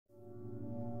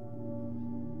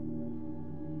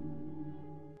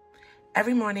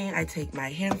Every morning, I take my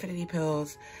hair infinity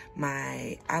pills,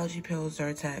 my allergy pills,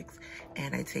 Zyrtex,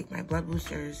 and I take my blood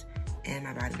boosters and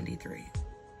my vitamin D3.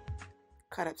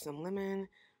 Cut up some lemon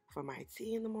for my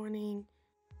tea in the morning.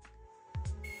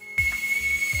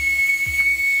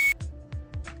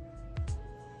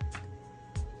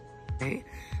 Right?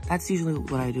 That's usually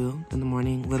what I do in the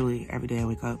morning. Literally every day I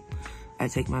wake up, I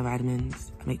take my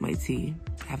vitamins, I make my tea.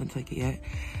 I haven't taken it yet.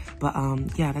 But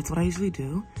yeah, that's what I usually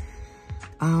do.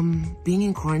 Being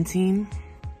in quarantine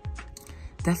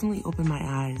definitely opened my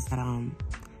eyes that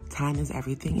time is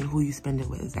everything and who you spend it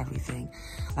with is everything.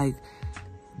 Like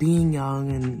being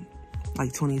young and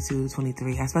like 22,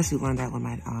 23, I especially learned that when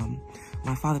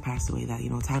my father passed away, that, you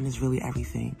know, time is really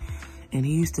everything. And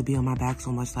he used to be on my back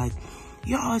so much, like,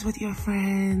 you're always with your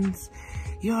friends,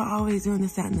 you're always doing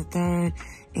this, that, and the third.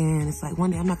 And it's like,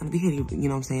 one day I'm not gonna be here, you know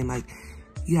what I'm saying? Like,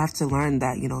 you have to learn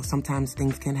that, you know, sometimes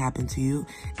things can happen to you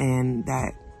and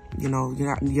that, you know,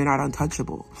 you're not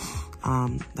untouchable.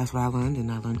 That's what I learned,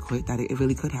 and I learned quick that it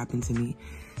really could happen to me.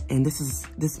 And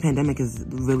this pandemic is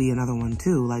really another one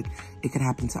too. Like, it could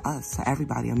happen to us, to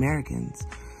everybody, Americans.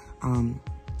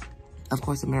 Of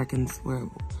course, Americans, we're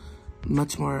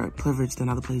much more privileged than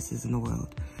other places in the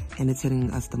world, and it's hitting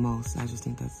us the most. I just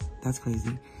think that's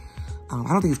crazy. I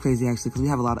don't think it's crazy actually, because we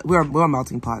have a lot of, we're a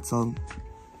melting pot, so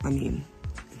I mean,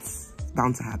 it's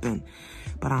bound to happen.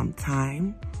 But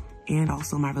time and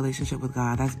also my relationship with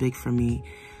God, that's big for me.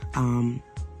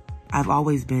 I've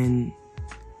always been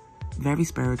very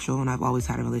spiritual and I've always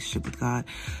had a relationship with God,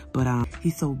 but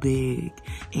he's so big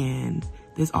and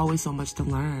there's always so much to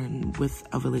learn with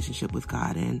a relationship with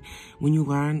God. And when you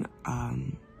learn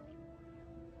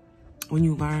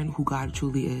who God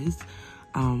truly is,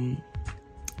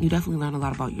 you definitely learn a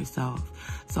lot about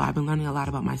yourself. So I've been learning a lot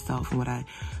about myself and what I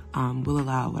will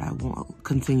allow, what I won't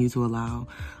continue to allow.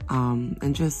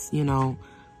 And just, you know,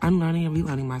 unlearning and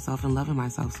relearning myself and loving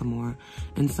myself some more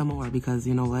and some more, because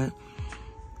you know what?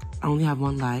 I only have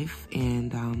one life,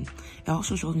 and it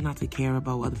also shows me not to care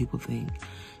about what other people think.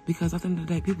 Because at the end of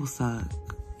the day, people suck.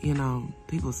 You know,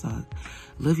 people suck.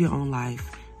 Live your own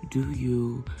life. Do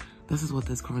you. This is what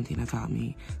this quarantine has taught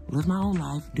me. Live my own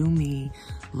life. Do me.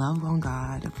 Love on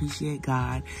God. Appreciate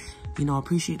God. You know,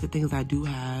 appreciate the things I do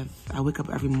have. I wake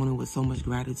up every morning with so much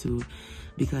gratitude,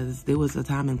 because there was a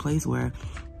time and place where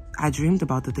I dreamed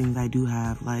about the things I do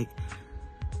have. Like,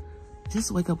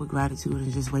 just wake up with gratitude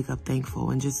and just wake up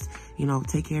thankful and just, you know,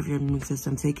 take care of your immune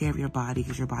system, take care of your body,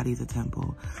 because your body is a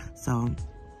temple. So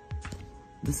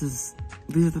these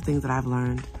are the things that I've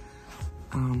learned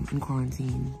in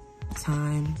quarantine.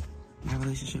 Time, my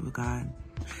relationship with God,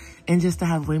 and just to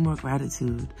have way more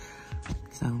gratitude.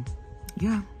 So,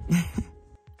 yeah.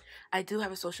 I do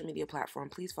have a social media platform.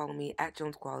 Please follow me at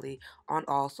Jones Quality on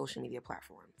all social media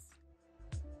platforms.